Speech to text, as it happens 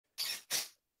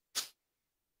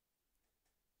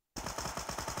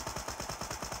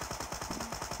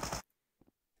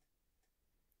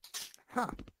Huh.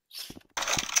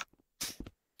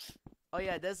 Oh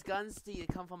yeah, this gun's to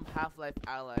come from Half-Life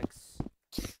Alex.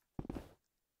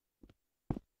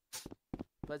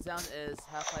 But sound is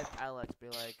Half-Life Alex be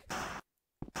like.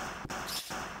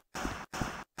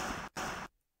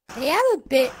 They have a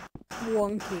bit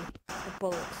wonky, the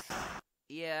bullets.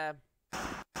 Yeah.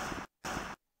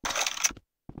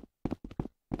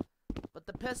 But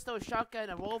the pistol, shotgun,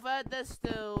 and revolver, they're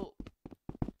still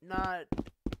not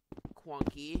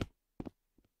quonky.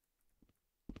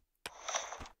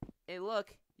 Hey,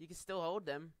 look, you can still hold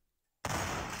them.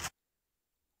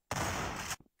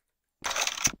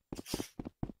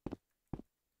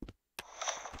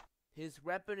 His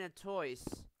weapon and toys.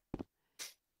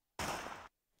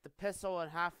 The pistol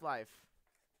and Half-Life.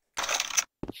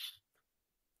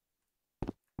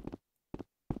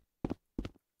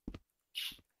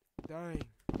 Dang.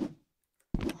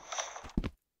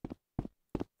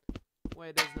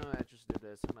 Wait, there's no address to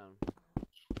this. Hold on.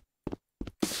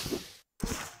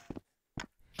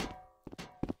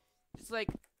 It's like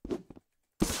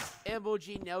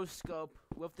MOG no scope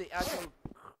with the actual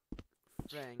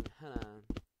thing. Hold on.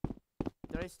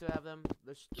 Do I still have them?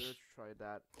 Let's try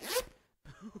that.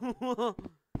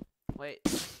 Wait.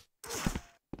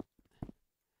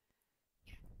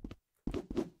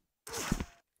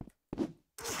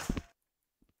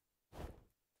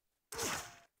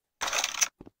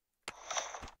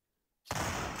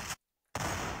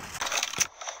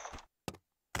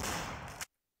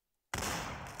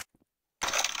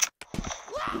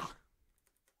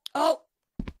 Oh!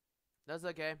 That's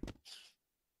okay.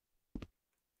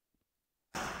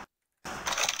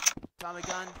 Tommy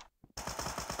gun.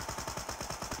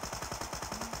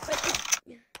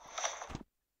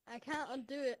 I can't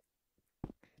undo it.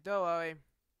 Don't worry.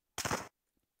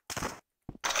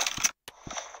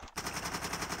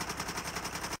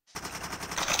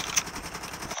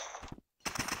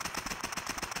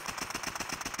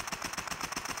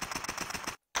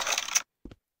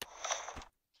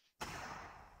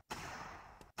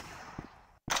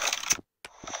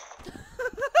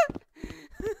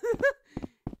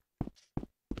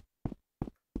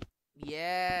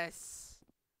 Yes.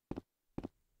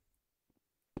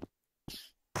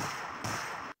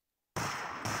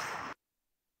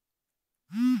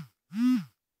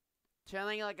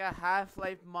 Channeling like a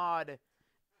Half-Life mod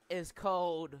is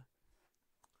called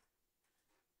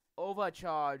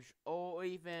Overcharge, or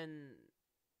even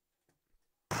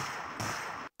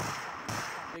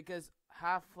because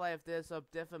Half-Life there's a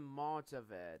different mods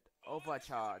of it.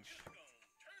 Overcharge.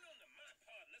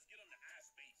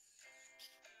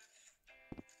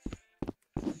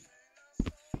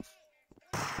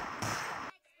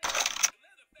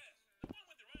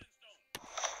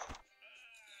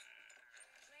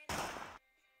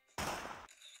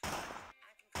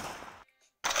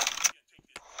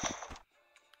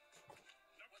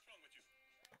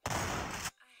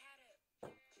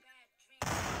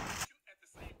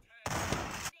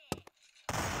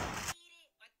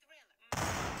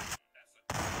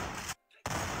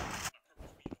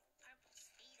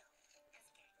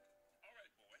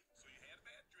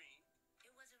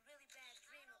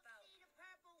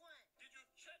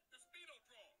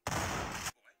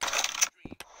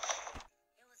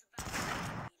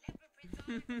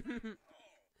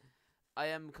 I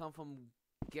am come from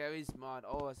Gary's mod.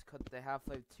 Oh, it's called the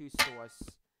Half-Life 2 source.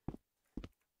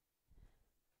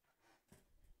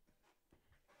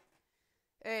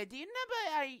 Hey, do you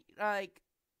remember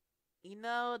you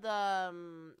know the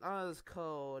oh, it's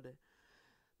called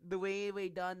the way we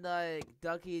done the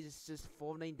Ducky just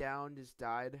falling down, just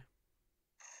died.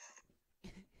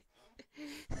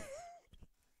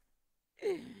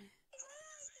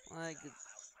 Like,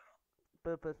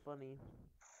 but funny.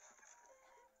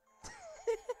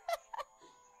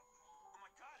 Oh my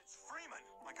god, it's Freeman!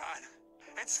 Oh my god,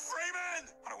 it's Freeman!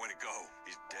 I don't know where to go.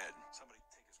 He's dead.